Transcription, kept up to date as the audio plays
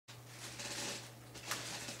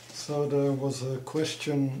So there was a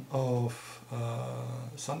question of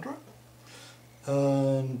Sandra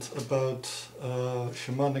and about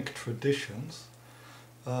shamanic traditions,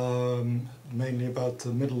 mainly about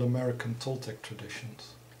the Middle American Toltec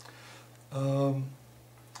traditions.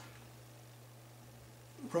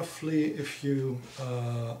 Roughly, if you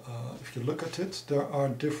look at it, there are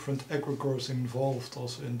different egregores involved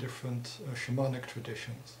also in different shamanic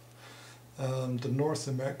traditions. The North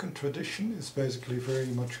American tradition is basically very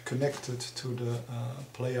much connected to the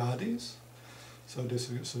Pleiades. So this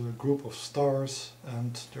is a group of stars,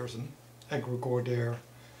 and there's an egregore there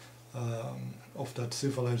of that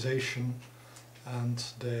civilization, and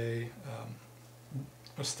they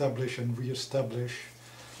establish and re-establish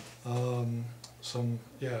some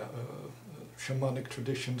shamanic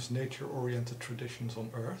traditions, nature-oriented traditions on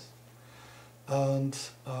Earth. And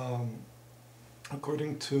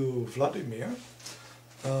according to Vladimir,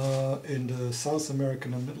 in the South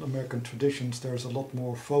American and Middle American traditions, there's a lot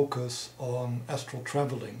more focus on astral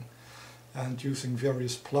traveling and using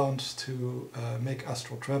various plants to make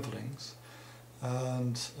astral travelings.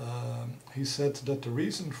 And he said that the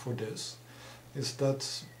reason for this is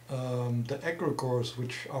that the egregores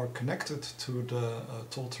which are connected to the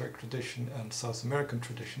Toltec tradition and South American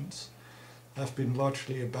traditions have been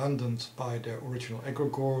largely abandoned by their original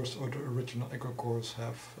egregores, or the original egregores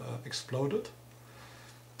have exploded.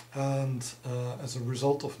 And as a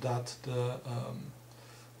result of that,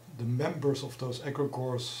 the members of those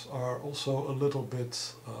egregores are also a little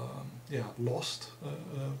bit lost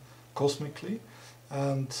cosmically,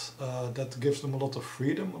 and that gives them a lot of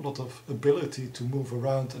freedom, a lot of ability to move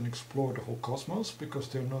around and explore the whole cosmos, because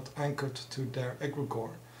they're not anchored to their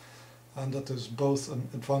egregore. And that is both an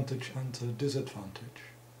advantage and a disadvantage.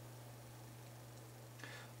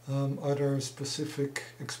 Are there specific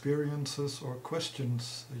experiences or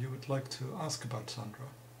questions you would like to ask about Sandra?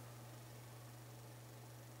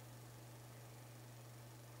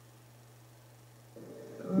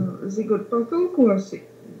 Zigurd, to tulkosi.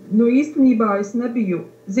 Nu īstenībā es nebiju.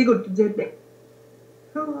 Zigurd, tu dzirdi?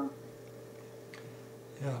 Hello.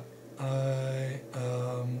 Yeah, I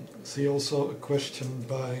see also a question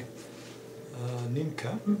by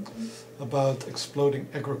Ninka about exploding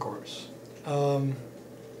egregores.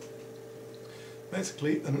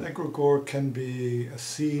 Basically, an egregore can be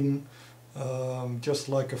seen just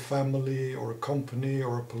like a family or a company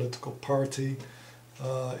or a political party.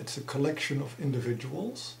 It's a collection of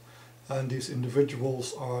individuals, and these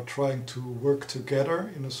individuals are trying to work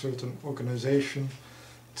together in a certain organization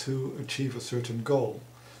to achieve a certain goal.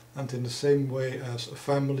 And in the same way as a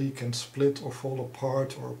family can split or fall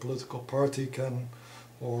apart, or a political party can,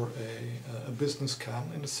 or a business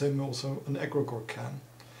can, in the same way also an egregore can.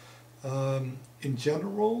 In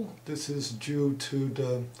general, this is due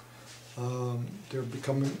to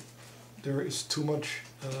there is too much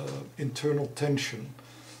internal tension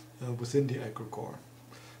within the egregore.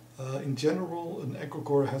 In general, an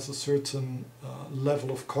egregore has a certain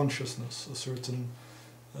level of consciousness, a certain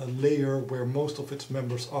layer where most of its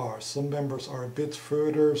members are. Some members are a bit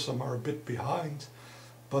further, some are a bit behind,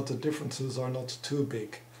 but the differences are not too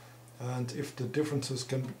big. And if the differences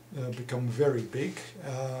can become very big,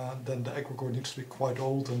 then the egregore needs to be quite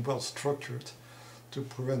old and well structured to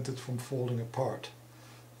prevent it from falling apart.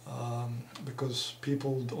 Because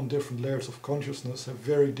people on different layers of consciousness have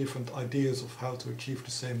very different ideas of how to achieve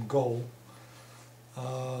the same goal.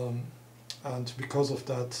 And because of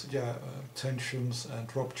that, tensions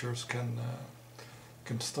and ruptures can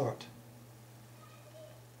start.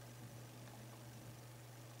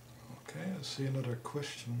 Okay, I see another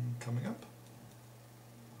question coming up.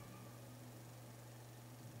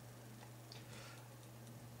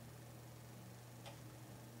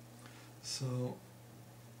 So,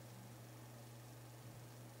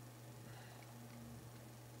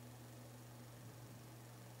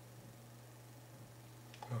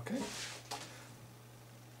 okay.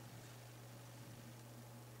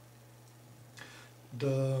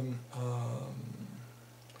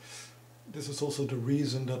 This is also the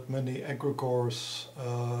reason that many egregores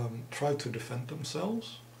try to defend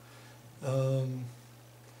themselves.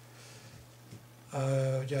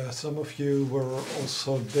 Some of you were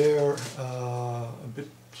also there a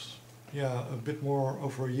bit more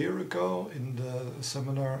over a year ago in the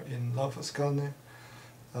seminar in Lavascane,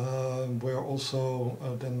 where also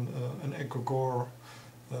then an egregore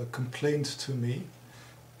complained to me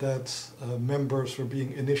that members were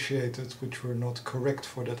being initiated which were not correct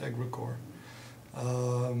for that egregore.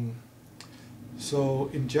 So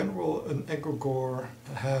in general, an egregore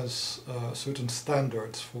has certain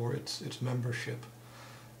standards for its membership.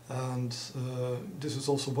 And this is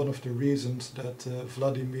also one of the reasons that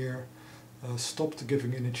Vladimir stopped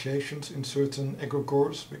giving initiations in certain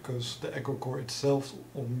egregores, because the egregore itself,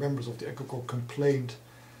 or members of the egregore, complained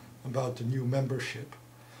about the new membership.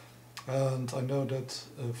 And I know that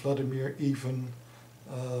Vladimir even,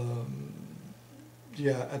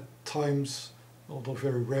 at times, although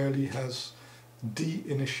very rarely, has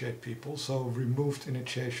de-initiate people, so removed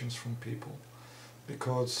initiations from people.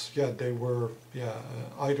 Because they were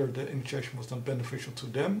either the initiation was not beneficial to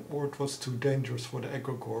them, or it was too dangerous for the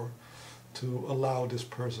egregore to allow this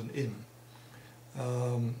person in.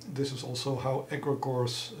 This is also how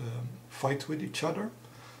egregores fight with each other.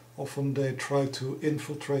 Often they try to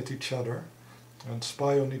infiltrate each other and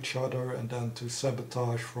spy on each other, and then to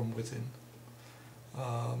sabotage from within.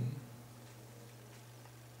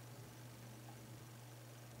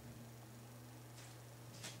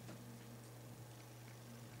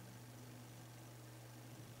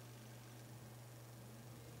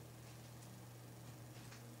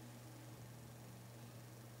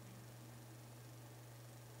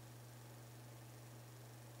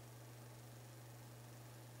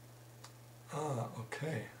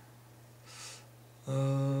 Okay.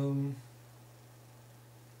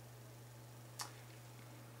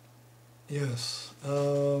 Yes.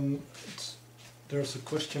 There's a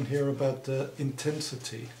question here about the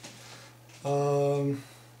intensity.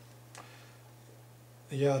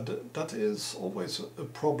 That is always a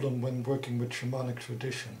problem when working with shamanic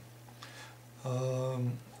tradition.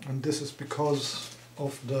 And this is because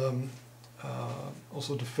of the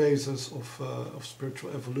also the phases of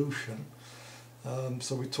spiritual evolution.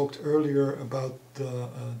 So we talked earlier about the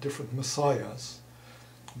different messiahs,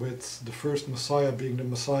 with the first messiah being the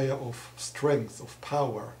messiah of strength, of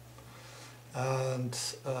power. And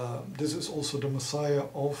this is also the messiah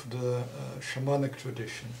of the shamanic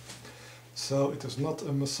tradition. So it is not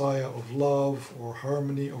a messiah of love or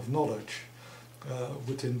harmony, of knowledge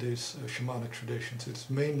within these shamanic traditions. It's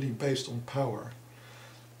mainly based on power.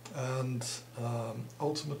 And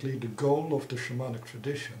ultimately the goal of the shamanic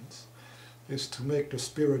traditions is to make the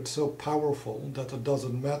spirit so powerful that it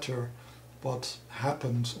doesn't matter what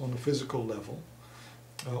happens on a physical level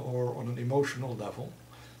or on an emotional level,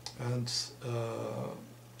 and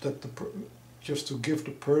that just to give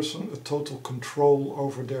the person a total control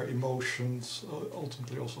over their emotions,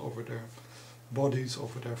 ultimately also over their bodies,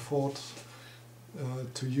 over their thoughts,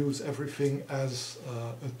 to use everything as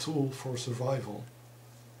a tool for survival.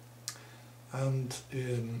 And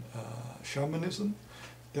in shamanism,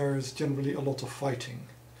 there is generally a lot of fighting.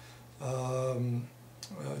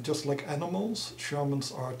 Just like animals,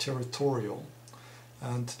 shamans are territorial,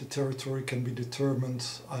 and the territory can be determined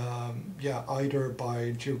either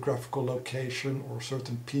by geographical location, or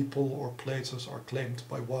certain people or places are claimed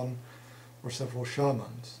by one or several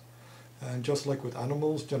shamans. And just like with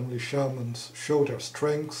animals, generally shamans show their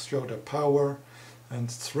strength, show their power, and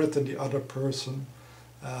threaten the other person.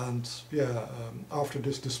 And after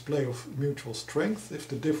this display of mutual strength, if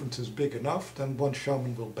the difference is big enough, then one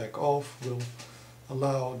shaman will back off, will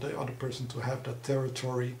allow the other person to have that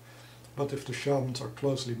territory. But if the shamans are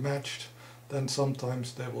closely matched, then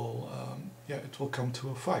sometimes they will, it will come to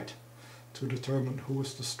a fight to determine who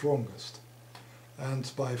is the strongest.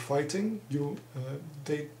 And by fighting,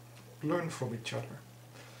 they learn from each other.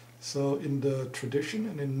 So in the tradition,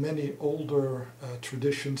 and in many older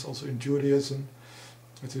traditions, also in Judaism,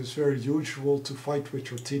 it is very usual to fight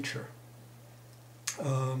with your teacher,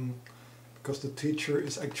 because the teacher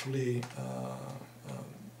is actually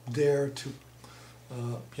there to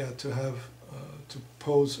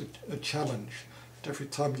pose a challenge. Every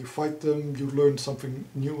time you fight them, you learn something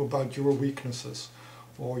new about your weaknesses,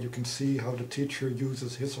 or you can see how the teacher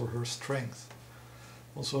uses his or her strength.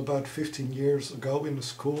 Also, about 15 years ago in the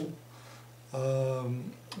school,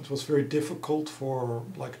 it was very difficult for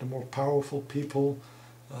the more powerful people,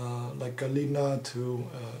 like Galina, to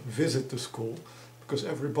visit the school, because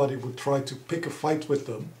everybody would try to pick a fight with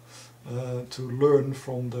them to learn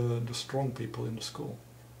from the strong people in the school.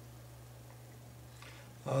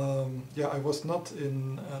 I was not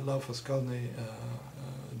in Laufaskalny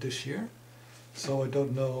this year, so I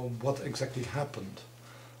don't know what exactly happened.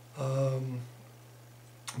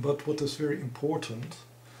 But what is very important,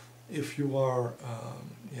 if you are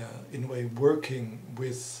in a way working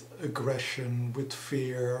with aggression, with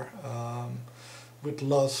fear, with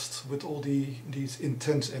lust, with all these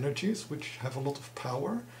intense energies which have a lot of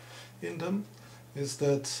power in them, is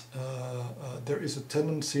that there is a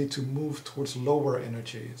tendency to move towards lower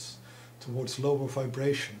energies, towards lower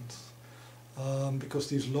vibrations, because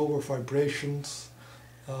these lower vibrations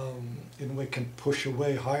in a way can push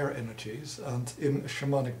away higher energies, and in a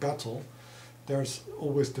shamanic battle there's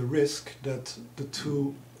always the risk that the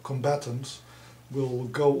two combatants will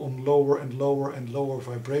go on lower and lower and lower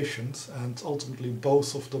vibrations, and ultimately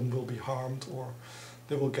both of them will be harmed, or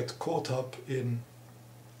they will get caught up in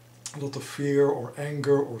a lot of fear or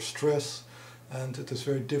anger or stress, and it is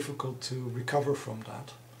very difficult to recover from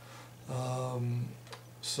that.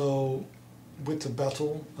 So with the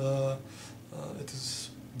battle, it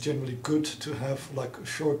is generally good to have like a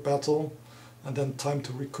short battle and then time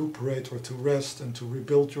to recuperate or to rest and to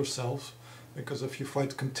rebuild yourself, because if you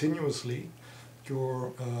fight continuously,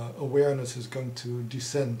 your awareness is going to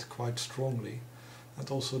descend quite strongly. And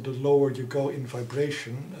also the lower you go in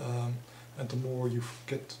vibration, and the more you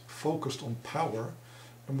get focused on power,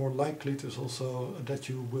 the more likely it is also that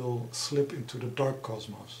you will slip into the dark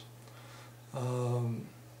cosmos. And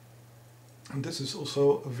this is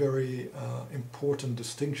also a very important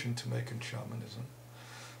distinction to make in shamanism,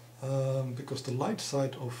 because the light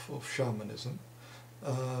side of shamanism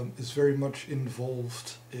is very much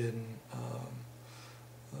involved in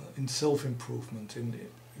self-improvement, in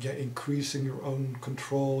increasing your own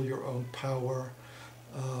control, your own power,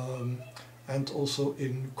 and also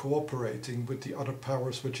in cooperating with the other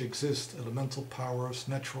powers which exist, elemental powers,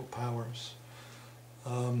 natural powers.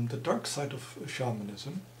 The dark side of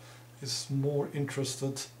shamanism is more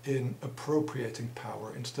interested in appropriating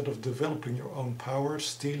power. Instead of developing your own power,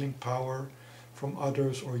 stealing power from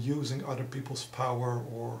others or using other people's power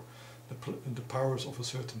or the powers of a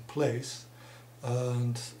certain place,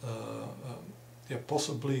 and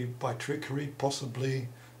possibly by trickery, possibly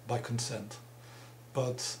by consent.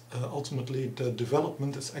 But ultimately the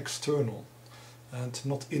development is external and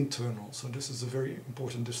not internal. So this is a very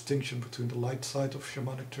important distinction between the light side of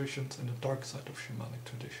shamanic traditions and the dark side of shamanic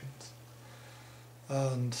traditions.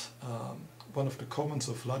 And one of the comments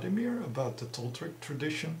of Vladimir about the Toltec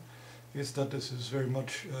tradition is that this is very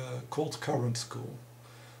much cold current school.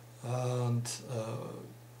 And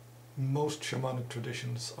most shamanic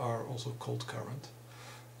traditions are also cold current.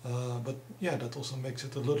 But yeah, that also makes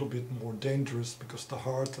it a little bit more dangerous, because the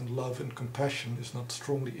heart and love and compassion is not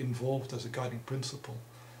strongly involved as a guiding principle.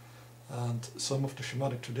 And some of the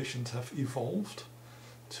shamanic traditions have evolved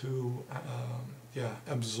to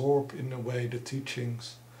absorb in a way the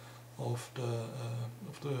teachings of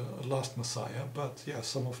the last Messiah, but yeah,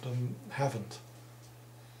 some of them haven't.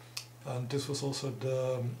 And this was also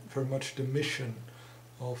very much the mission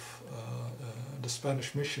of the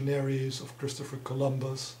Spanish missionaries, of Christopher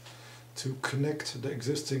Columbus, to connect the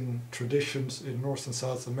existing traditions in North and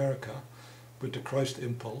South America with the Christ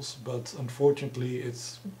impulse. But unfortunately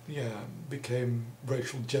it's became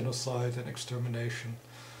racial genocide and extermination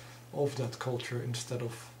of that culture instead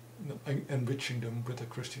of enriching them with a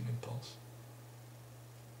Christian impulse.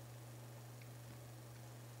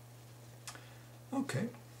 Okay.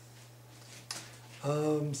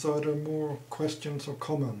 So are there more questions or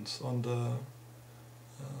comments on the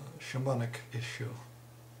shamanic issue?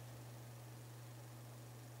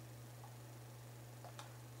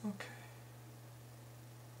 Okay.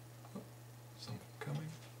 Oh, something coming.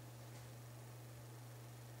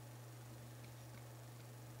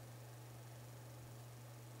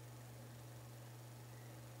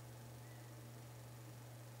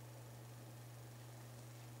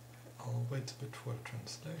 I'll wait a bit for the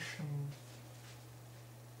translation.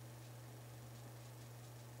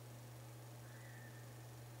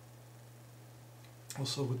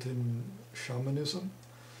 Also within shamanism,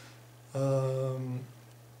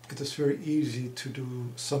 it is very easy to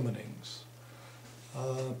do summonings.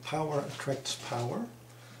 Power attracts power,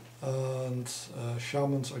 and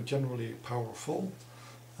shamans are generally powerful,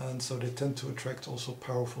 and so they tend to attract also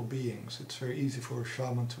powerful beings. It's very easy for a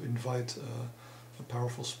shaman to invite a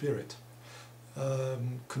powerful spirit.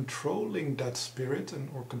 Controlling that spirit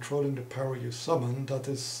or controlling the power you summon, that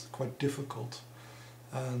is quite difficult.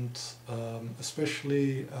 And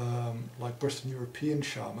especially like Western European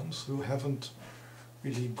shamans who haven't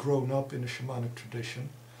really grown up in a shamanic tradition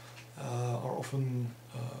are often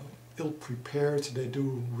ill-prepared. They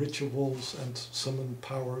do rituals and summon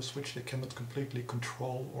powers which they cannot completely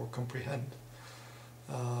control or comprehend.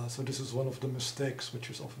 So this is one of the mistakes which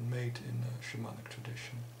is often made in a shamanic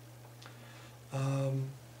tradition.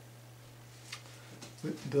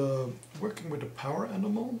 Working with a power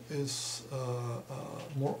animal is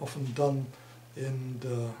more often done in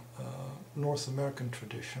the North American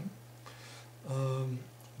tradition.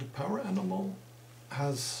 The power animal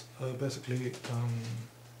has basically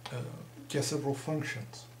several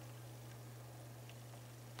functions.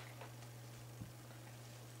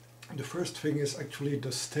 The first thing is actually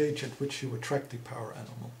the stage at which you attract the power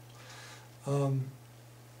animal. Um,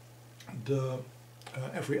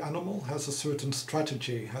 every animal has a certain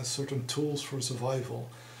strategy, has certain tools for survival,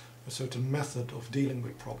 a certain method of dealing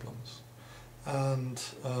with problems. And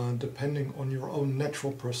depending on your own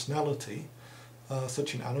natural personality,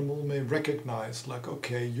 such an animal may recognize, like,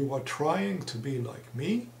 okay, you are trying to be like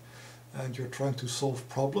me, and you're trying to solve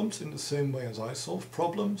problems in the same way as I solve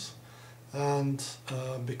problems. And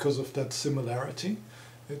because of that similarity,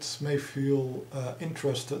 it may feel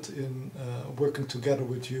interested in working together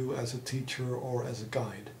with you as a teacher or as a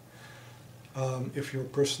guide. If your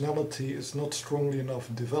personality is not strongly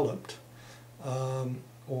enough developed,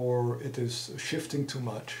 or it is shifting too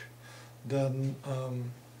much, then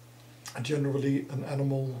generally an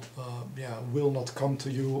animal will not come to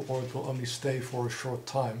you, or it will only stay for a short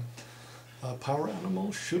time. Power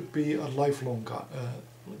animals should be a lifelong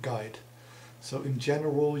guide. So in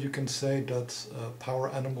general, you can say that power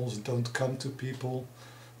animals don't come to people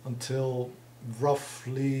until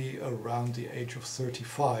roughly around the age of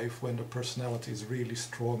 35, when the personality is really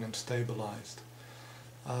strong and stabilized.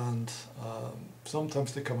 And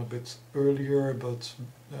sometimes they come a bit earlier, but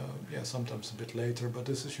sometimes a bit later, but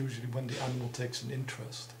this is usually when the animal takes an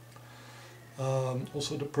interest.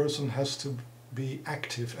 Also, the person has to be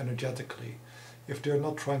active energetically. If they're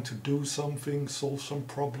not trying to do something, solve some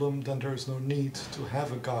problem, then there is no need to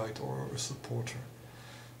have a guide or a supporter.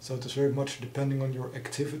 So it is very much depending on your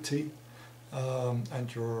activity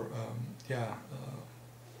and your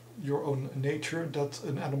own nature that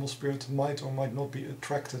an animal spirit might or might not be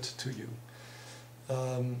attracted to you.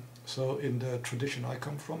 So in the tradition I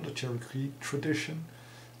come from, the Cherokee tradition,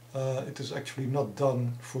 it is actually not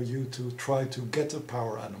done for you to try to get a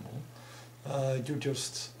power animal. You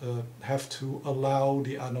just have to allow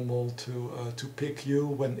the animal to pick you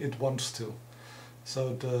when it wants to.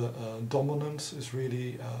 So the dominance is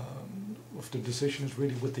really, of the decision is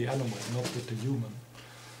really with the animal, not with the human.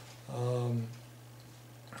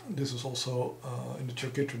 This is also in the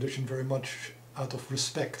Cherokee tradition very much out of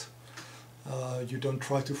respect. You don't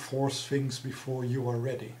try to force things before you are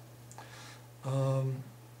ready.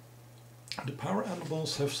 The power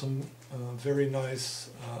animals have some very nice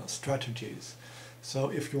strategies. So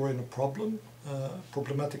if you're in a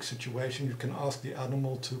problematic situation, you can ask the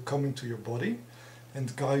animal to come into your body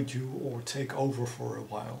and guide you or take over for a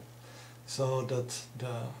while, so that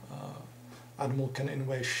the animal can in a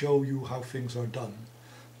way show you how things are done.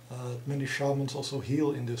 Many shamans also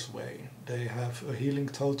heal in this way. They have a healing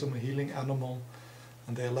totem, a healing animal,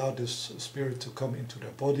 and they allow this spirit to come into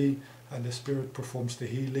their body, and the spirit performs the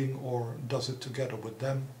healing or does it together with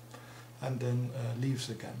them, and then leaves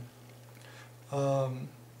again.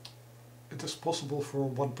 It is possible for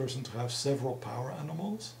one person to have several power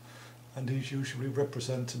animals, and these usually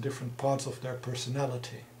represent different parts of their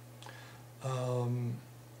personality.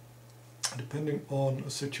 Depending on a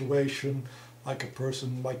situation, like a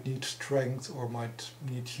person might need strength or might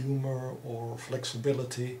need humor or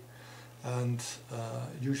flexibility, and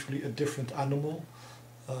usually a different animal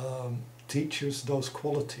teaches those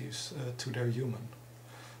qualities to their human.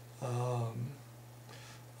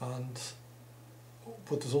 And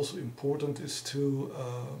what is also important is to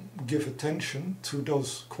give attention to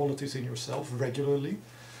those qualities in yourself regularly,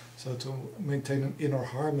 so to maintain an inner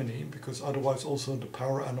harmony, because otherwise also the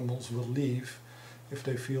power animals will leave if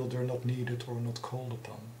they feel they're not needed or not called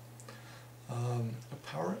upon. A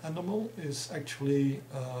power animal is actually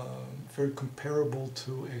very comparable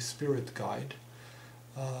to a spirit guide,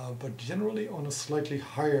 but generally on a slightly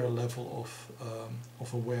higher level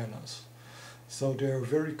of awareness. So they're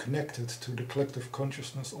very connected to the collective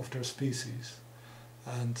consciousness of their species,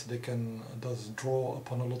 and they can thus draw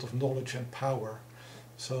upon a lot of knowledge and power.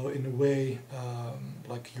 So in a way,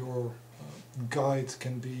 like your guide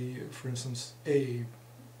can be, for instance, a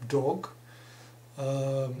dog,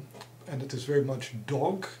 and it is very much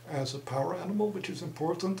dog as a power animal, which is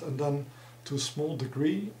important, and then to a small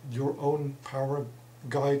degree your own power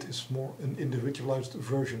guide is more an individualized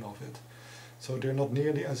version of it. So they're not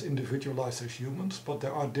nearly as individualized as humans, but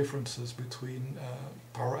there are differences between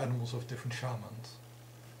power animals of different shamans.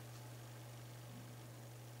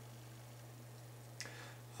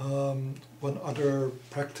 One other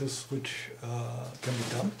practice which can be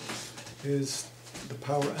done is the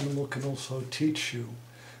power animal can also teach you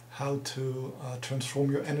how to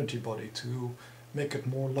transform your energy body to make it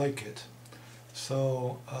more like it.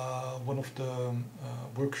 So one of the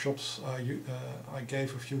workshops I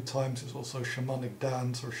gave a few times is also shamanic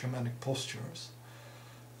dance or shamanic postures.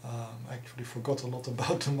 I actually forgot a lot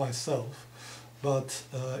about them myself, but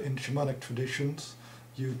in shamanic traditions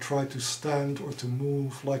you try to stand or to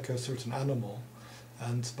move like a certain animal.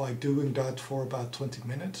 And by doing that for about 20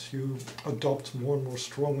 minutes, you adopt more and more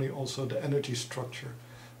strongly also the energy structure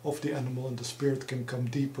of the animal, and the spirit can come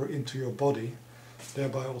deeper into your body,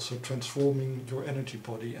 thereby also transforming your energy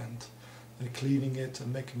body and cleaning it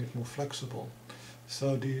and making it more flexible.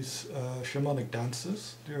 So these shamanic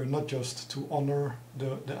dances, they are not just to honor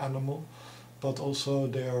the animal, but also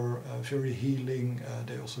they are very healing,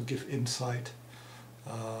 they also give insight.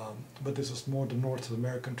 But this is more the North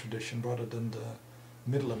American tradition rather than the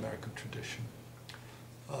Middle American tradition.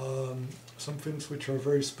 Some things which are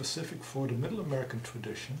very specific for the Middle American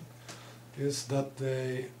tradition is that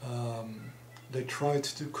they tried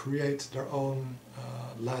to create their own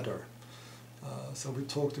ladder. So we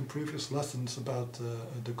talked in previous lessons about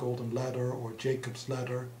the golden ladder or Jacob's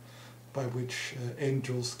ladder, by which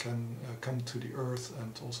angels can come to the earth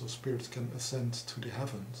and also spirits can ascend to the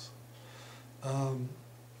heavens.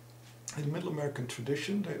 In the Middle American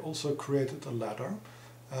tradition, they also created a ladder,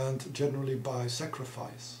 and generally by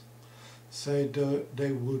sacrifice. Say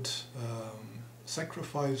they would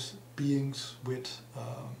sacrifice beings with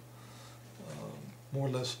more or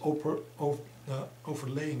less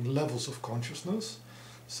overlaying levels of consciousness.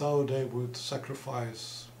 So they would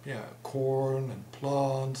sacrifice corn and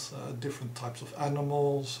plants, different types of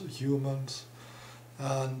animals, humans,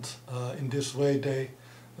 and in this way they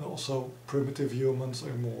also primitive humans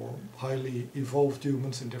or more highly evolved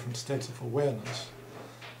humans in different states of awareness.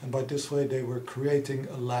 And by this way they were creating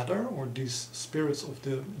a ladder, or these spirits of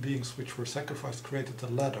the beings which were sacrificed created a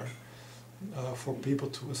ladder for people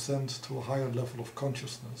to ascend to a higher level of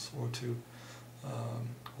consciousness, or to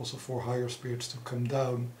also for higher spirits to come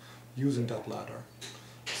down using that ladder.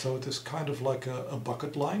 So it is kind of like a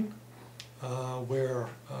bucket line, where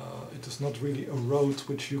it is not really a road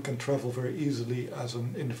which you can travel very easily as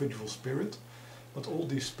an individual spirit, but all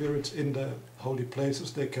these spirits in the holy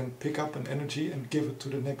places, they can pick up an energy and give it to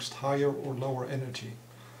the next higher or lower energy.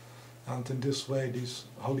 And in this way these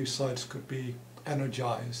holy sites could be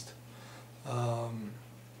energized.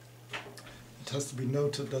 It has to be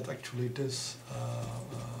noted that actually this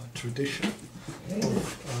tradition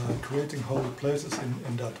of creating holy places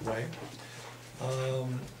in that way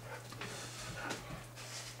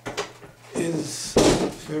is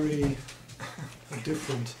very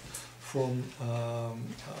different from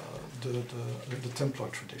the Templar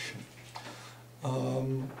tradition.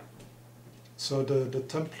 So the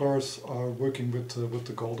Templars are working with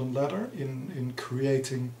the Golden Ladder in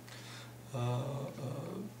creating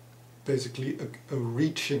basically a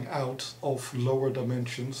reaching out of lower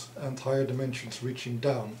dimensions and higher dimensions reaching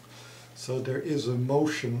down. So there is a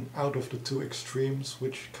motion out of the two extremes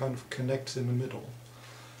which kind of connects in the middle.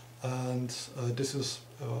 And this is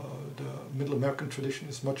the Middle American tradition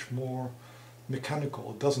is much more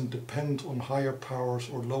mechanical. It doesn't depend on higher powers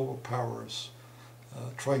or lower powers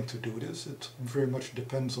trying to do this. It very much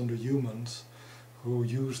depends on the humans who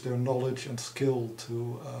use their knowledge and skill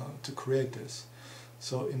to create this.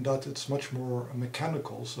 So in that it's much more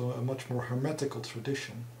mechanical, so a much more hermetical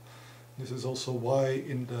tradition. This is also why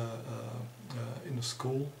in the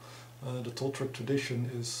school the Toltec tradition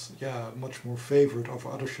is much more favored over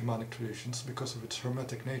other shamanic traditions because of its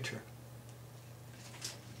hermetic nature.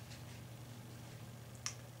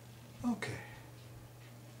 Okay.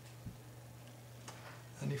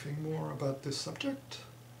 Anything more about this subject?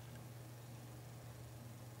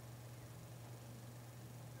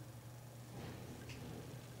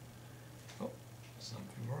 Oh,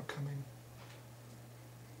 something more coming.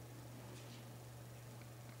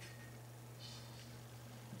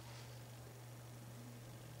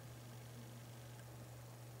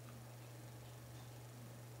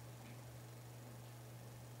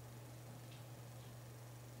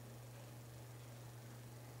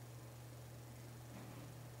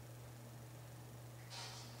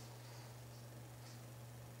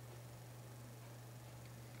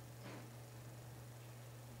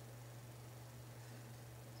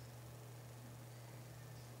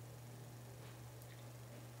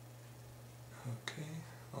 Okay,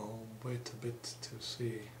 I'll wait a bit to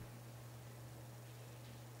see.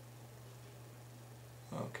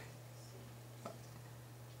 Okay.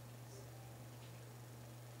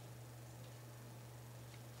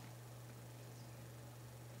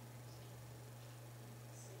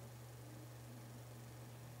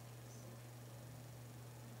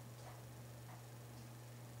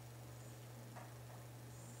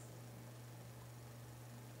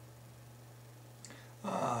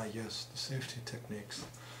 Ah, yes, the safety techniques.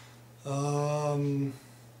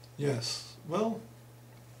 Yes, well,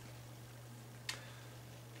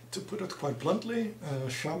 to put it quite bluntly,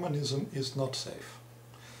 shamanism is not safe.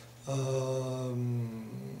 Um,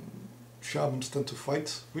 Shamans tend to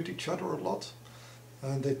fight with each other a lot,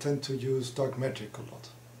 and they tend to use dark magic a lot.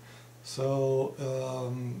 So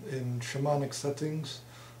in shamanic settings,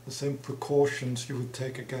 the same precautions you would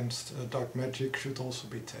take against dark magic should also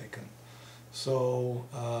be taken. So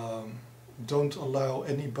don't allow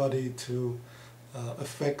anybody to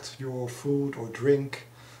affect your food or drink.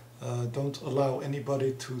 Don't allow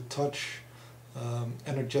anybody to touch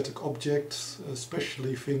energetic objects,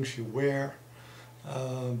 especially things you wear.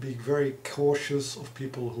 Be very cautious of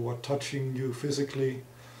people who are touching you physically.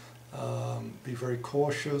 Be very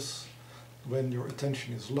cautious when your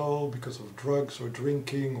attention is low because of drugs or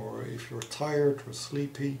drinking, or if you're tired or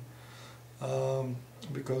sleepy,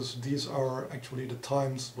 because these are actually the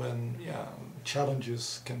times when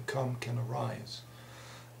challenges can arise.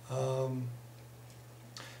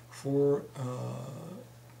 For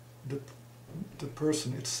the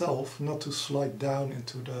person itself not to slide down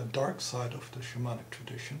into the dark side of the shamanic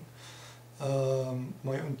tradition.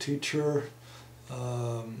 My own teacher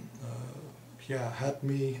had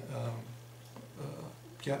me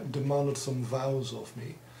demanded some vows of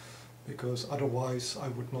me, because otherwise I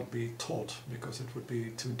would not be taught, because it would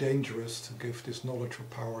be too dangerous to give this knowledge or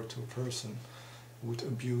power to a person who would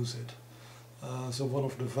abuse it. So one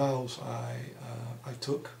of the vows I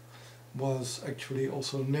took was actually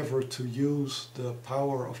also never to use the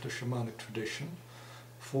power of the shamanic tradition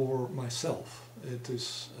for myself. It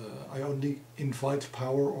is, I only invite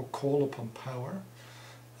power or call upon power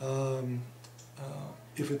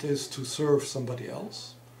if it is to serve somebody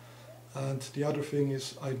else. And the other thing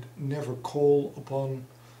is, I never call upon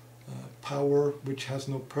power which has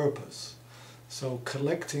no purpose. So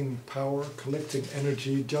collecting power, collecting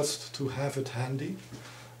energy just to have it handy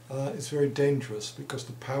is very dangerous, because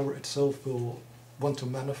the power itself will want to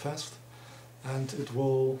manifest, and it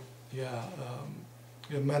will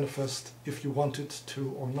manifest if you want it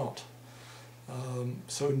to or not.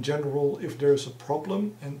 So in general, if there's a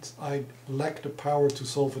problem and I lack the power to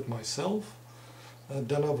solve it myself,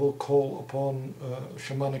 then I will call upon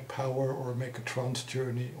shamanic power, or make a trance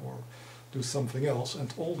journey, or do something else.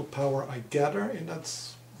 And all the power I gather in that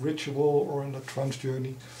ritual or in the trance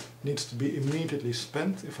journey needs to be immediately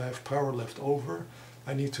spent. If I have power left over,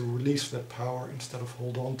 I need to release that power instead of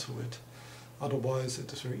hold on to it. Otherwise,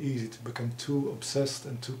 it is very easy to become too obsessed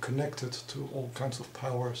and too connected to all kinds of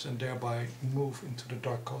powers, and thereby move into the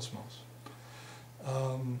dark cosmos.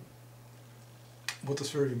 What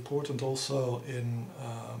is very important also in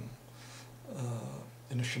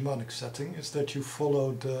a shamanic setting is that you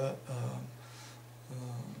follow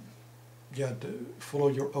follow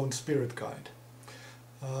your own spirit guide,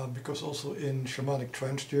 because also in shamanic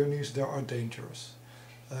trance journeys there are dangers,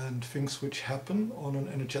 and things which happen on an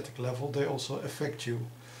energetic level, they also affect you.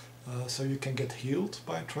 So you can get healed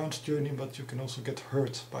by a trance journey, but you can also get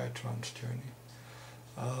hurt by a trance journey.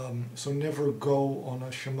 So never go on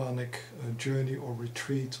a shamanic journey or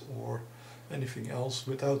retreat or anything else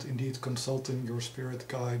without indeed consulting your spirit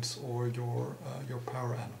guides or your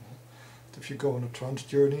power animal. If you go on a trance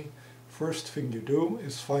journey, first thing you do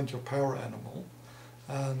is find your power animal,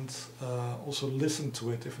 and also listen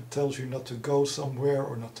to it. If it tells you not to go somewhere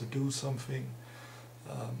or not to do something,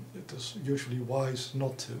 it is usually wise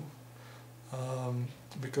not to,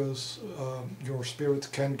 because your spirit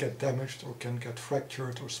can get damaged or can get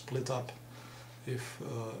fractured or split up if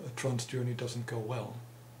a trance journey doesn't go well.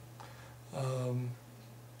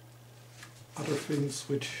 Other things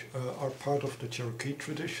which are part of the Cherokee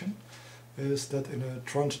tradition is that in a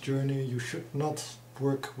trance journey you should not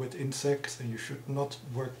work with insects and you should not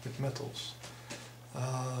work with metals.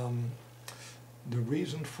 The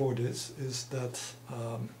reason for this is that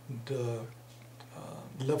the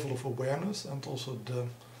level of awareness and also the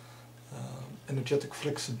energetic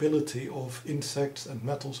flexibility of insects and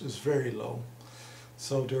metals is very low.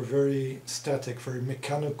 So they're very static, very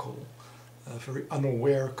mechanical, very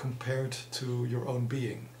unaware compared to your own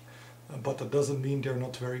being. But that doesn't mean they're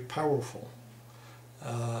not very powerful.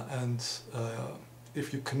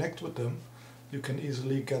 If you connect with them, you can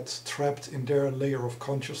easily get trapped in their layer of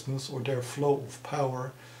consciousness or their flow of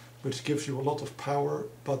power, which gives you a lot of power,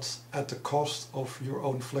 but at the cost of your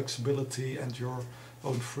own flexibility and your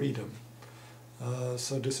own freedom.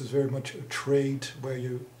 So this is very much a trade where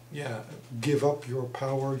you give up your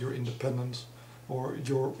power, your independence, or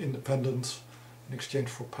your independence in exchange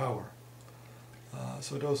for power.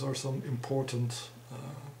 So those are some important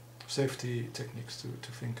safety techniques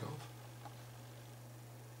to think of.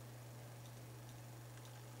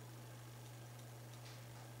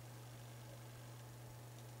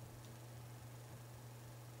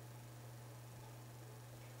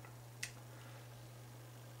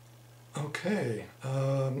 Okay,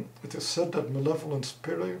 it is said that malevolent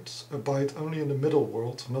spirits abide only in the middle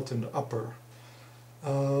world, not in the upper.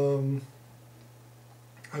 Um,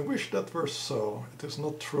 I wish that were so. It is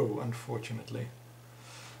not true, unfortunately.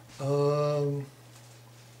 So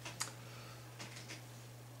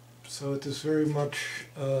it is very much,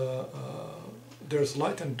 there's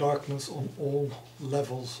light and darkness on all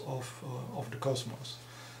levels of the cosmos.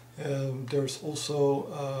 There's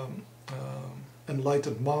also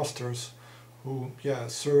enlightened masters who, yeah,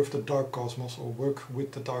 serve the dark cosmos or work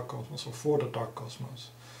with the dark cosmos or for the dark cosmos.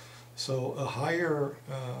 So a higher,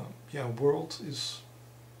 world is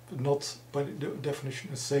not, by the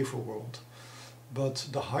definition, a safer world. But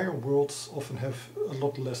the higher worlds often have a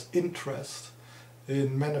lot less interest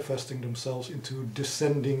in manifesting themselves into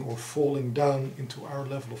descending or falling down into our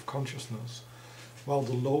level of consciousness, while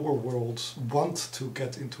the lower worlds want to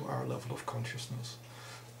get into our level of consciousness.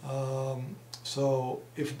 So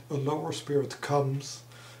if a lower spirit comes,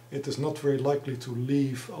 it is not very likely to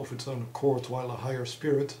leave of its own accord, while a higher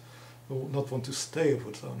spirit will not want to stay of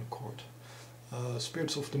its own accord.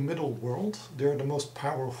 Spirits of the middle world, they're the most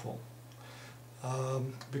powerful,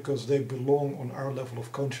 because they belong on our level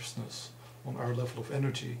of consciousness, on our level of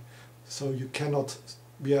energy. So you cannot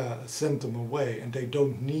send them away, and they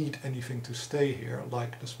don't need anything to stay here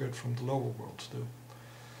like the spirits from the lower worlds do.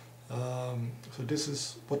 So this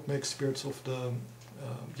is what makes spirits of the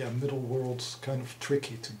middle worlds kind of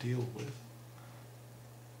tricky to deal with.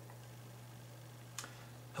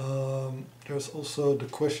 There's also the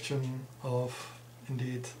question of,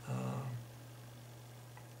 indeed,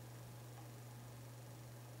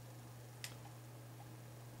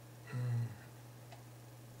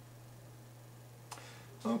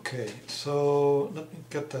 okay, so let me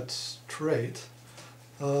get that straight.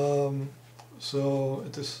 So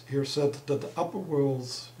it is here said that the upper world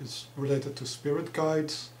is related to spirit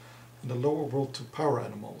guides and the lower world to power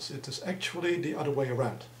animals. It is actually the other way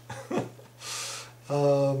around.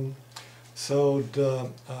 So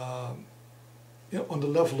the, on the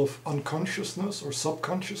level of unconsciousness or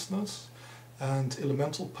subconsciousness and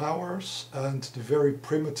elemental powers and the very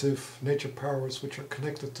primitive nature powers which are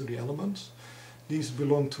connected to the elements, these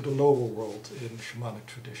belong to the lower world in shamanic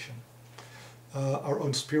tradition. Our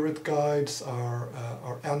own spirit guides,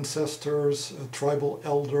 our ancestors, tribal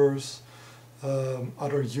elders,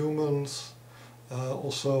 other humans,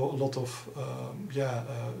 also a lot of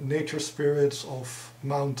nature spirits of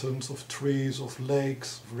mountains, of trees, of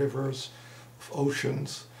lakes, of rivers, of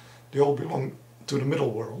oceans. They all belong to the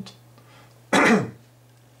middle world. And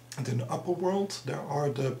in the upper world there are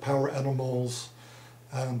the power animals,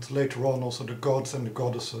 and later on also the gods and the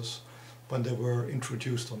goddesses when they were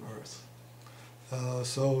introduced on Earth.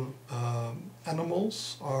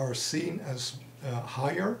 Animals are seen as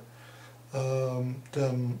higher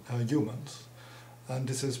than humans. And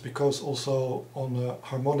this is because also on a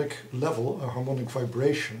harmonic level, a harmonic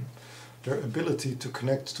vibration, their ability to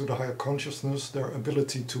connect to the higher consciousness, their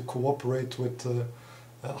ability to cooperate with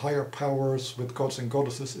higher powers, with gods and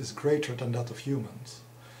goddesses, is greater than that of humans.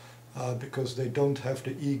 Because they don't have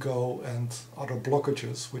the ego and other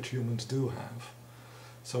blockages which humans do have.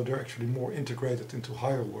 So they're actually more integrated into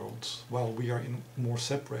higher worlds, while we are more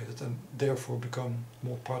separated and therefore become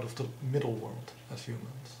more part of the middle world as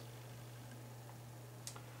humans.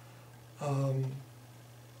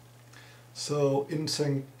 So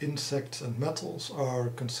insects and metals are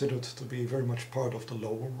considered to be very much part of the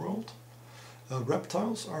lower world.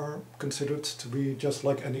 Reptiles are considered to be just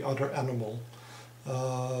like any other animal.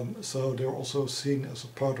 So they're also seen as a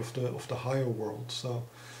part of the higher world.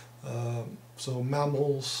 So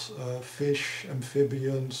mammals, fish,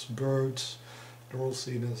 amphibians, birds, they're all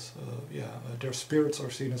seen as, their spirits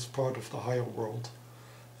are seen as part of the higher world.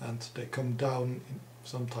 And they come down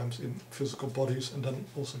sometimes in physical bodies, and then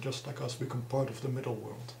also just like us become part of the middle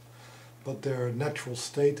world. But their natural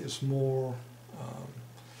state is more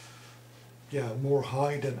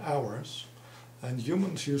high than ours. And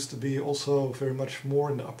humans used to be also very much more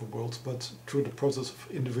in the upper world, but through the process of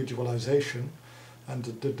individualization and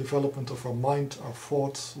the development of our mind, our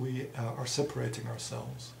thoughts, we are separating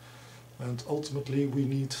ourselves. And ultimately we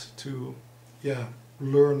need to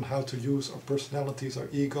learn how to use our personalities, our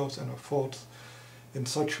egos and our thoughts in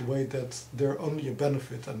such a way that they're only a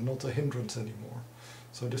benefit and not a hindrance anymore.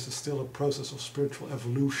 So this is still a process of spiritual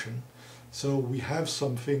evolution. So we have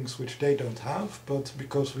some things which they don't have, but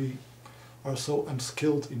because we are so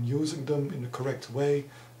unskilled in using them in the correct way,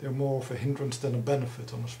 they're more of a hindrance than a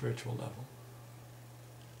benefit on a spiritual level.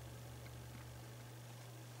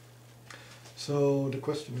 So the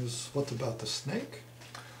question is, what about the snake?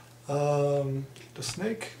 The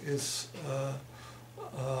snake is,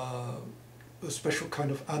 a special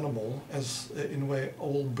kind of animal, as in a way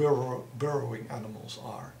all burrowing animals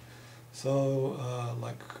are. So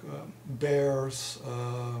like bears,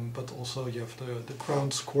 but also you have the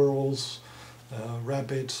ground squirrels,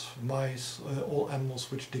 rabbits, mice, all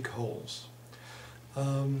animals which dig holes.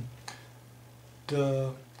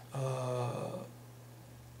 The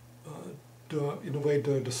in a way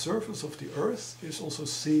the surface of the earth is also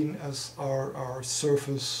seen as our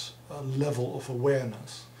surface level of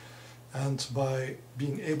awareness. And by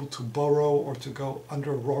being able to burrow or to go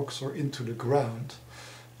under rocks or into the ground,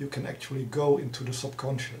 you can actually go into the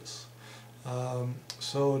subconscious.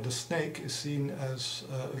 So the snake is seen as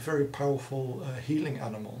a very powerful healing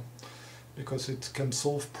animal, because it can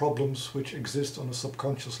solve problems which exist on a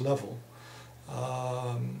subconscious level.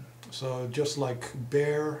 So just like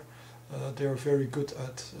bear, they're very good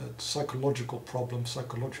at psychological problems,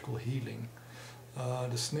 psychological healing.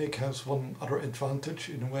 The snake has one other advantage.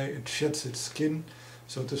 In a way, it sheds its skin,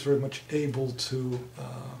 so it is very much able to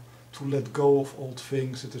let go of old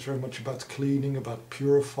things. It is very much about cleaning, about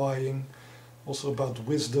purifying, also about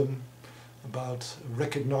wisdom, about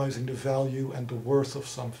recognizing the value and the worth of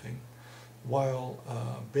something. While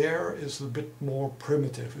bear is a bit more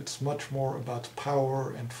primitive. It's much more about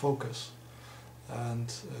power and focus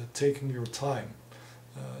and taking your time.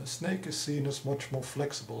 Snake is seen as much more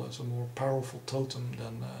flexible, as a more powerful totem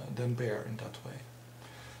than bear in that way.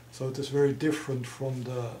 So it is very different from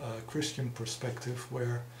the Christian perspective,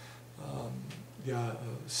 where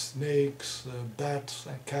snakes, bats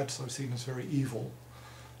and cats are seen as very evil.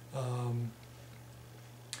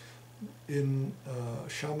 In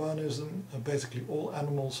shamanism, basically all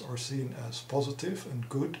animals are seen as positive and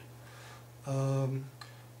good,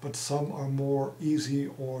 but some are more easy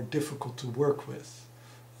or difficult to work with.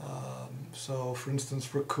 So for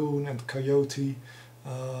instance, raccoon and coyote,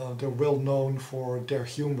 they're well known for their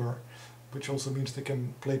humor, which also means they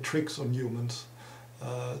can play tricks on humans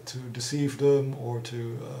to deceive them, or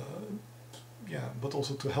to but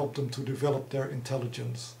also to help them to develop their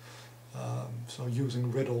intelligence. So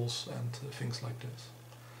using riddles and things like this.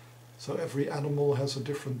 So every animal has a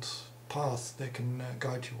different path they can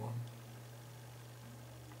guide you on.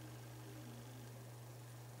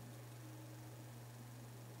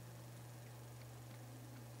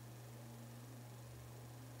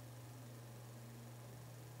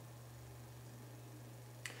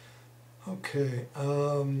 Okay,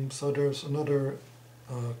 so there's another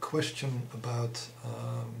question about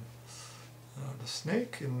the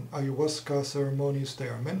snake. In ayahuasca ceremonies they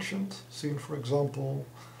are mentioned, seen for example,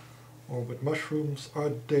 or with mushrooms.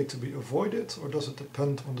 Are they to be avoided, or does it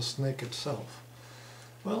depend on the snake itself?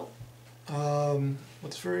 Well,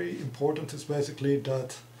 what's very important is basically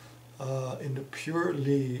that in the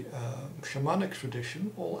purely shamanic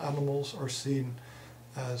tradition, all animals are seen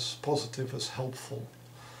as positive, as helpful.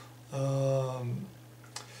 A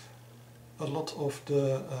lot of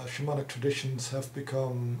the shamanic traditions have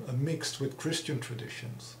become mixed with Christian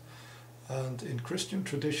traditions. And in Christian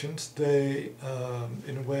traditions, they,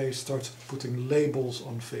 in a way, started putting labels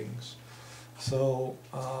on things. So,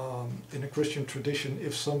 in a Christian tradition,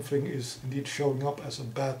 if something is indeed showing up as a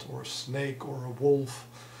bat or a snake or a wolf,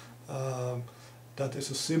 that is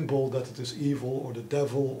a symbol that it is evil or the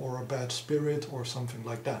devil or a bad spirit or something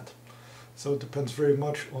like that. So it depends very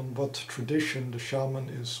much on what tradition the shaman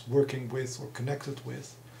is working with or connected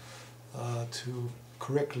with to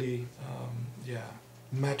correctly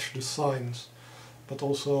match the signs. But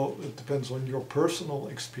also it depends on your personal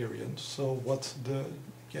experience, so what the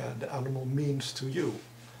animal means to you.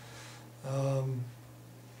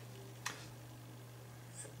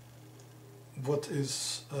 What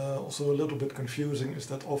is also a little bit confusing is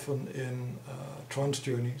that often in trance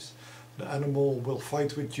journeys, the animal will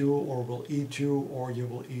fight with you, or will eat you, or you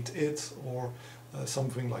will eat it, or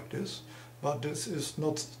something like this. But this is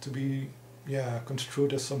not to be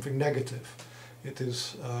construed as something negative. It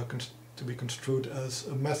is to be construed as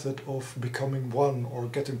a method of becoming one, or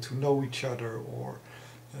getting to know each other, or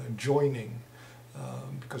joining.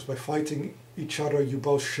 Because by fighting each other you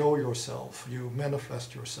both show yourself, you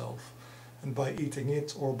manifest yourself. And by eating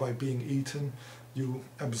it, or by being eaten, you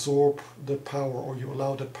absorb the power, or you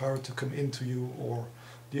allow that power to come into you, or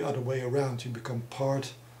the other way around. You become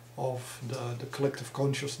part of the collective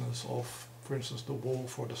consciousness of, for instance, the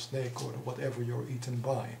wolf or the snake or whatever you're eaten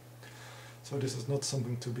by. So this is not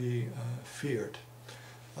something to be feared.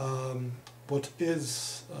 What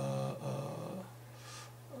is...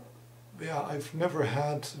 I've never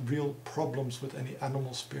had real problems with any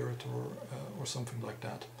animal spirit or something like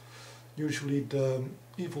that. Usually the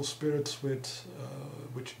evil spirits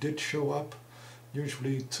which did show up,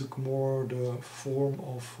 usually took more the form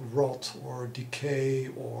of rot or decay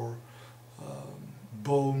or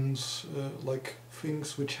bones, like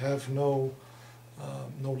things which have no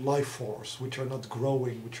life force, which are not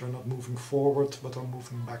growing, which are not moving forward but are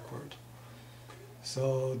moving backward.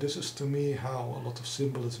 So this is to me how a lot of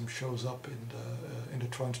symbolism shows up in the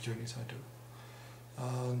trance journeys I do.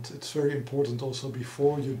 And it's very important also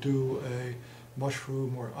before you do a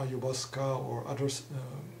mushroom or ayahuasca or other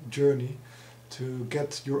journey to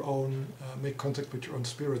get your own, make contact with your own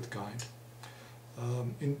spirit guide.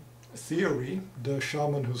 In theory, the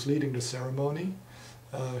shaman who's leading the ceremony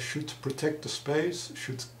should protect the space,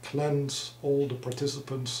 should cleanse all the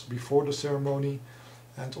participants before the ceremony,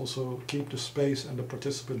 and also keep the space and the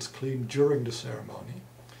participants clean during the ceremony.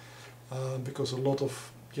 Because a lot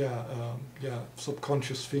of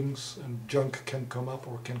subconscious things and junk can come up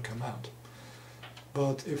or can come out.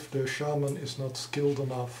 But if the shaman is not skilled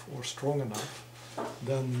enough or strong enough,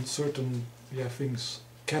 then certain things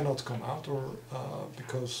cannot come out, or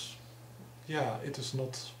because it is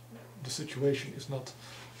not, the situation is not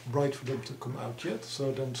right for them to come out yet,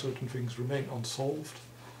 so then certain things remain unsolved,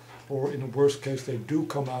 or in a worst case they do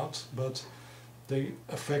come out but they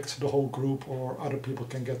affect the whole group, or other people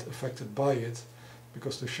can get affected by it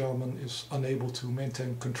because the shaman is unable to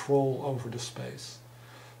maintain control over the space.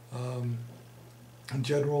 In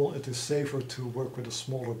general, it is safer to work with a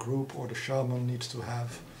smaller group, or the shaman needs to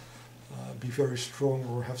have be very strong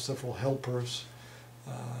or have several helpers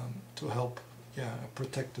to help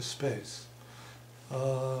protect the space.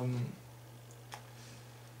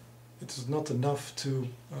 It is not enough to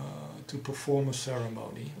perform a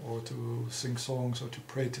ceremony or to sing songs or to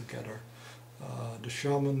pray together. The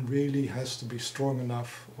shaman really has to be strong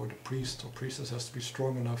enough, or the priest or priestess has to be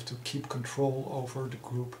strong enough to keep control over the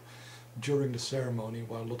group during the ceremony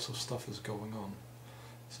while lots of stuff is going on.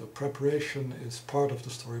 So preparation is part of the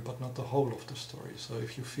story but not the whole of the story. So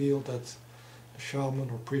if you feel that the shaman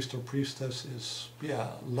or priest or priestess is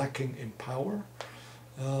lacking in power,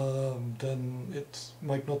 then it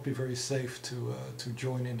might not be very safe to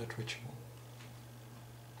join in that ritual.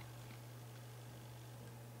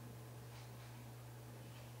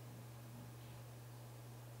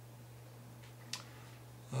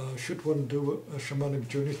 Should one do a shamanic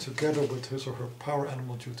journey together with his or her power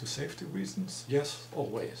animal due to safety reasons? Yes,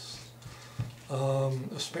 always.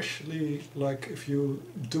 Especially like if you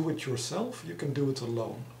do it yourself, you can do it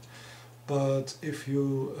alone. But if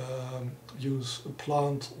you use a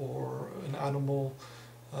plant or an animal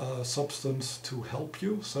substance to help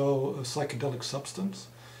you, so a psychedelic substance,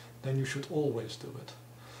 then you should always do it.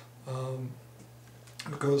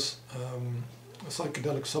 Because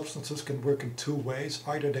psychedelic substances can work in two ways.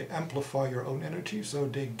 Either they amplify your own energy, so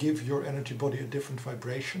they give your energy body a different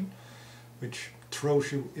vibration, which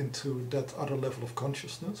throws you into that other level of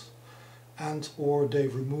consciousness, and or they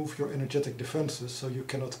remove your energetic defenses, so you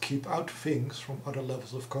cannot keep out things from other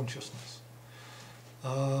levels of consciousness.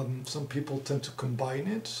 Some people tend to combine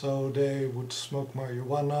it, so they would smoke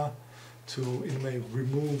marijuana to, in a way,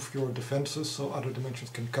 remove your defenses so other dimensions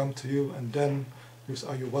can come to you, and then use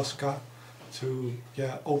ayahuasca to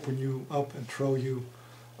open you up and throw you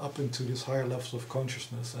up into these higher levels of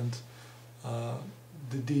consciousness, and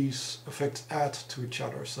these effects add to each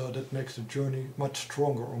other, so that makes the journey much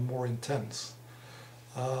stronger or more intense.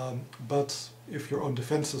 But if your own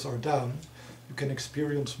defenses are down, you can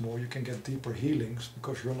experience more, you can get deeper healings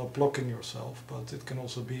because you're not blocking yourself, but it can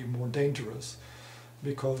also be more dangerous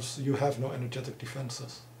because you have no energetic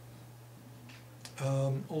defenses.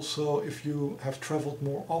 Also, if you have traveled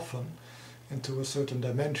more often into a certain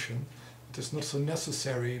dimension, it is not so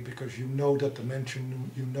necessary because you know that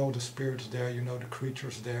dimension, you know the spirits there, you know the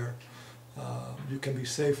creatures there, you can be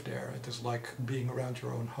safe there. It is like being around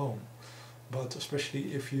your own home. But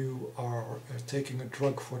especially if you are taking a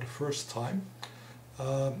drug for the first time,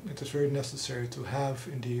 it is very necessary to have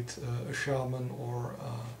indeed a shaman or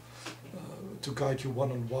to guide you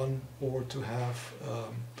one-on-one, or to have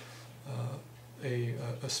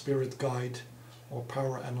a spirit guide or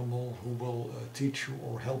power animal who will teach you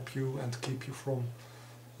or help you and keep you from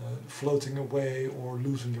floating away or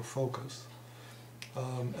losing your focus.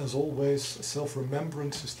 As always,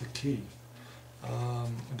 self-remembrance is the key.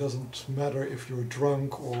 It doesn't matter if you're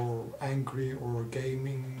drunk or angry or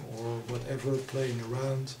gaming or whatever, playing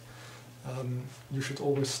around. You should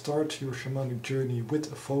always start your shamanic journey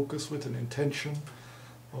with a focus, with an intention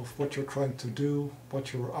of what you're trying to do,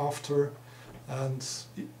 what you're after. And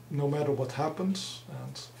no matter what happens,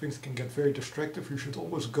 and things can get very destructive, you should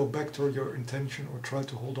always go back to your intention or try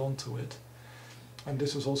to hold on to it. And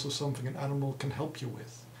this is also something an animal can help you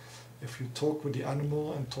with. if you talk with the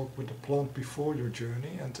animal and talk with the plant before your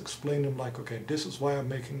journey and explain them like, okay, this is why I'm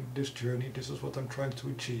making this journey, this is what I'm trying to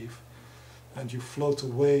achieve, and you float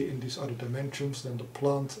away in these other dimensions, then the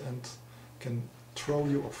plant and can throw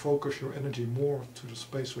you or focus your energy more to the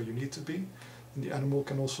space where you need to be, and the animal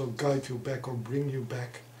can also guide you back or bring you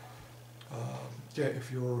back,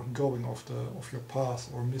 if you're going off your path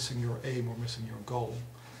or missing your aim or missing your goal.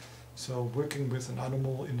 So working with an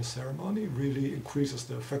animal in the ceremony really increases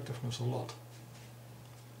the effectiveness a lot.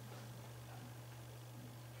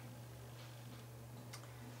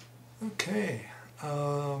 Okay,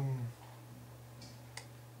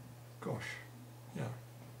 gosh, yeah.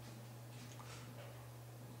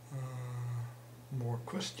 More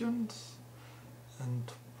questions?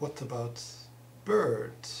 And what about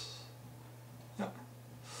birds? Yeah.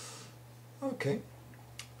 Okay.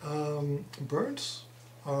 Birds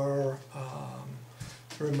are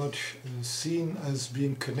very much seen as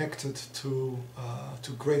being connected to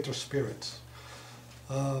greater spirits.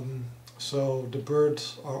 So the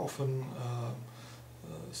birds are often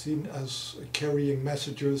seen as carrying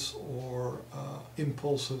messages or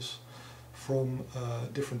impulses from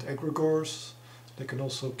different egregores. They can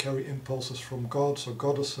also carry impulses from gods or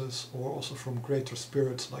goddesses, or also from greater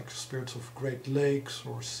spirits like spirits of great lakes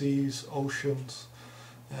or seas, oceans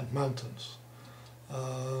and mountains.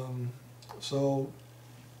 So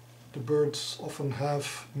the birds often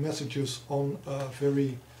have messages on a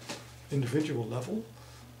very individual level,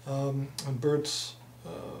 and birds,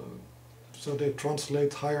 so they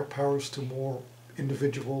translate higher powers to more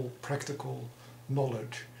individual practical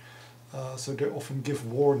knowledge. So they often give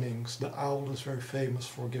warnings. The owl is very famous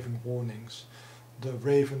for giving warnings. The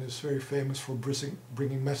raven is very famous for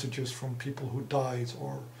bringing messages from people who died,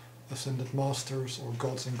 or ascended masters, or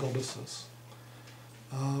gods and goddesses.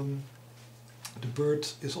 The bird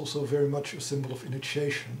is also very much a symbol of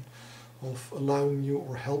initiation, of allowing you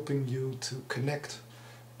or helping you to connect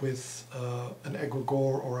with an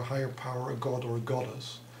egregore or a higher power, a god or a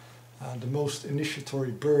goddess. The most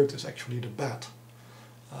initiatory bird is actually the bat.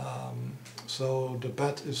 So the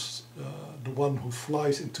bat is the one who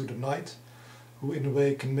flies into the night, who in a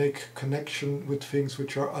way can make connection with things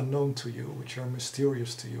which are unknown to you, which are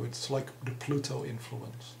mysterious to you. It's like the Pluto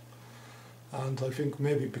influence. And I think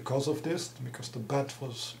maybe because of this, because the bat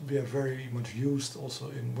was very much used also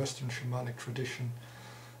in Western shamanic tradition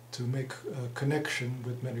to make a connection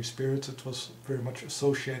with many spirits, it was very much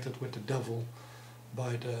associated with the devil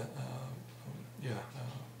by the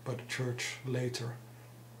church later.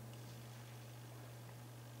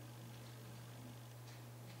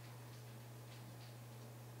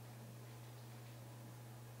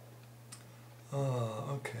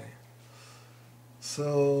 Okay.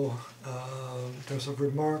 So there's a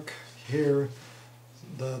remark here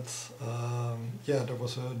that there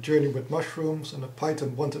was a journey with mushrooms and a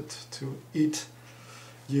python wanted to eat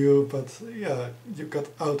you, but you got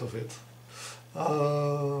out of it.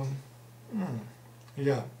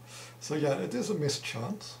 Yeah. So it is a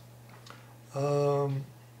mischance.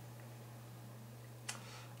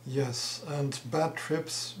 Yes, and bad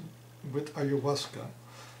trips with ayahuasca.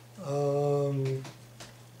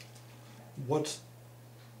 What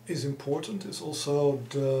is important is also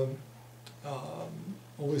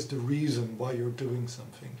always the reason why you're doing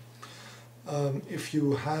something. If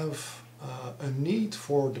you have a need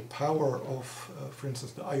for the power of, for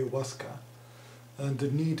instance, the ayahuasca, and the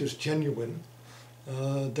need is genuine,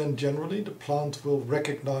 then generally the plant will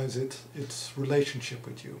recognize its relationship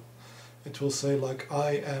with you. It will say like,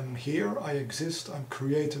 I am here, I exist, I'm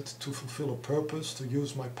created to fulfill a purpose, to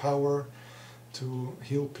use my power to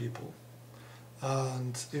heal people.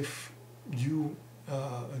 And if you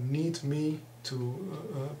need me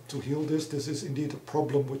to heal this is indeed a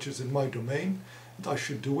problem which is in my domain, and I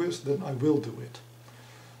should do it, then I will do it.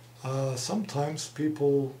 Sometimes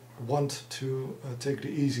people want to take the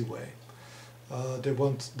easy way. They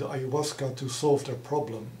want the ayahuasca to solve their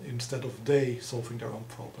problem instead of they solving their own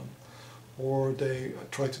problem. Or they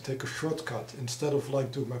try to take a shortcut instead of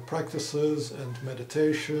like doing my practices and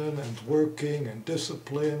meditation and working and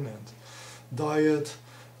discipline and diet.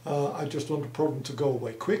 I just want the problem to go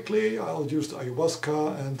away quickly. I'll use the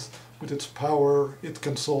ayahuasca, and with its power it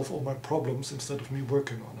can solve all my problems instead of me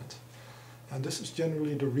working on it. And this is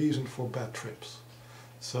generally the reason for bad trips.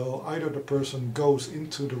 So either the person goes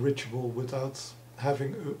into the ritual without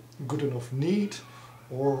having a good enough need,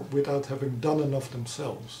 or without having done enough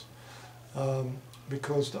themselves.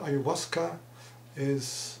 Because the ayahuasca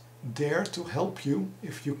is there to help you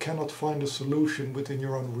if you cannot find a solution within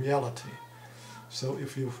your own reality. So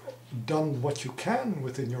if you've done what you can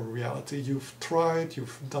within your reality, you've tried,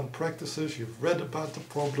 you've done practices, you've read about the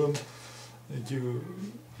problem, you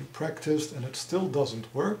practiced and it still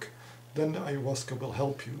doesn't work, then the ayahuasca will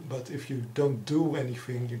help you. But if you don't do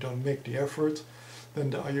anything, you don't make the effort, then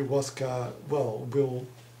the ayahuasca, well, will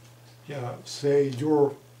say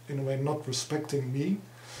you're in a way not respecting me,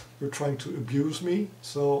 you're trying to abuse me,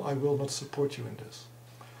 so I will not support you in this.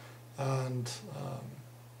 And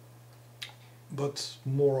but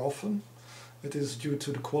more often it is due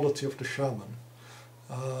to the quality of the shaman,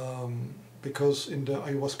 because in the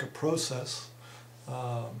ayahuasca process,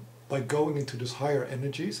 by going into these higher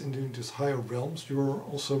energies, into these higher realms, you're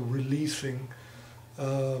also releasing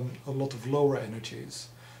a lot of lower energies,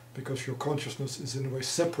 because your consciousness is in a way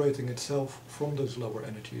separating itself from those lower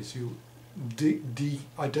energies. You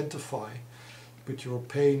de-identify with your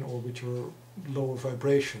pain or with your lower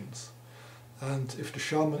vibrations. And if the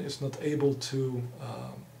shaman is not able to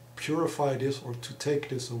purify this or to take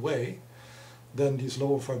this away, then these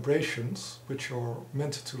lower vibrations, which you're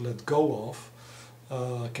meant to let go of,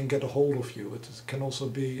 can get a hold of you. It can also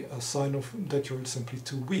be a sign of that you're simply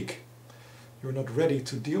too weak. You're not ready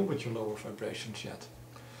to deal with your lower vibrations yet.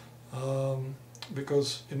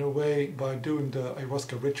 Because in a way, by doing the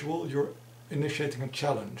ayahuasca ritual, you're initiating a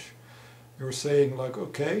challenge. You're saying like,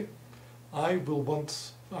 okay, I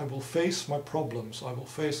will face my problems, I will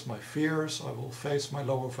face my fears, I will face my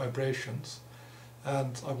lower vibrations,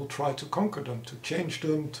 and I will try to conquer them, to change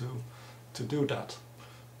them, to do that.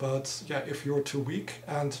 But yeah, if you're too weak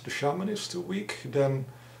and the shaman is too weak, then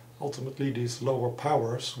ultimately these lower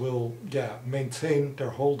powers will maintain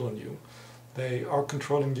their hold on you. They are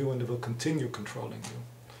controlling you and they will continue controlling you.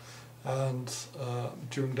 And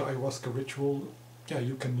during the ayahuasca ritual,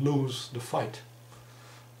 you can lose the fight.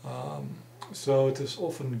 So it is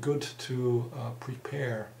often good to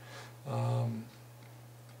prepare.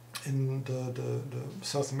 In the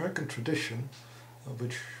South American tradition,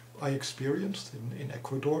 which I experienced in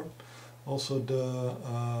Ecuador, also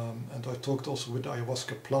and I talked also with the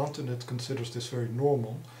ayahuasca plant, and it considers this very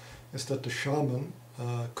normal, is that the shaman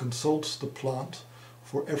consults the plant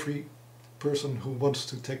for every person who wants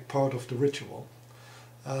to take part of the ritual.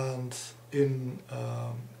 And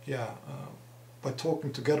by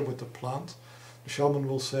talking together with the plant, the shaman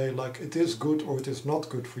will say like, it is good or it is not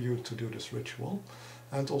good for you to do this ritual,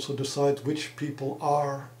 and also decide which people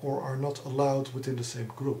are or are not allowed within the same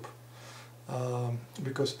group,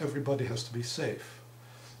 because everybody has to be safe.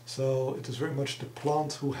 So it is very much the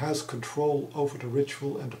plant who has control over the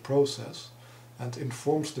ritual and the process, and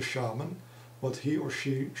informs the shaman what he or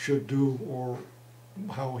she should do or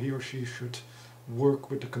how he or she should work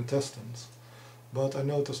with the contestants. But I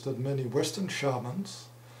noticed that many Western shamans,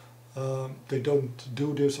 they don't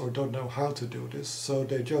do this or don't know how to do this, so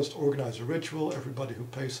they just organize a ritual, everybody who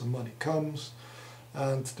pays some money comes,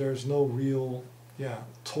 and there's no real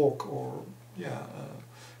talk or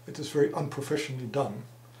it is very unprofessionally done.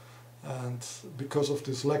 And because of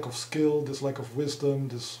this lack of skill, this lack of wisdom,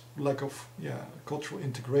 this lack of cultural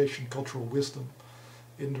integration, cultural wisdom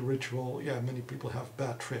in the ritual, many people have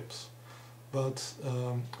bad trips. But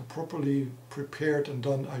a properly prepared and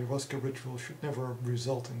done ayahuasca ritual should never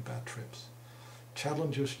result in bad trips.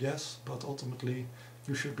 Challenges, yes, but ultimately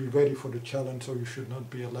you should be ready for the challenge, or you should not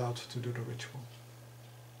be allowed to do the ritual.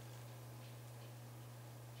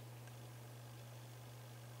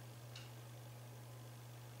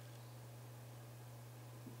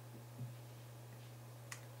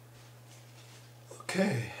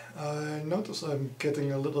 Okay, I notice I'm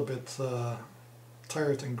getting a little bit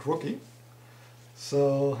tired and groggy.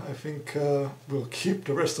 So I think we'll keep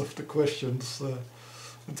the rest of the questions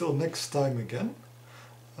until next time again,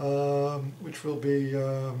 which will be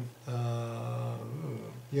the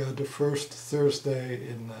first Thursday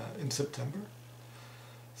in September.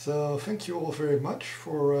 So thank you all very much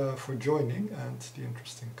for joining and the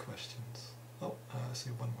interesting questions. Oh, I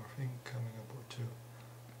see one more thing coming aboard too.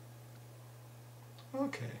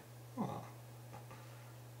 Okay. Oh,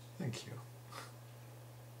 thank you.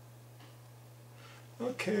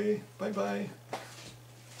 Okay, bye-bye.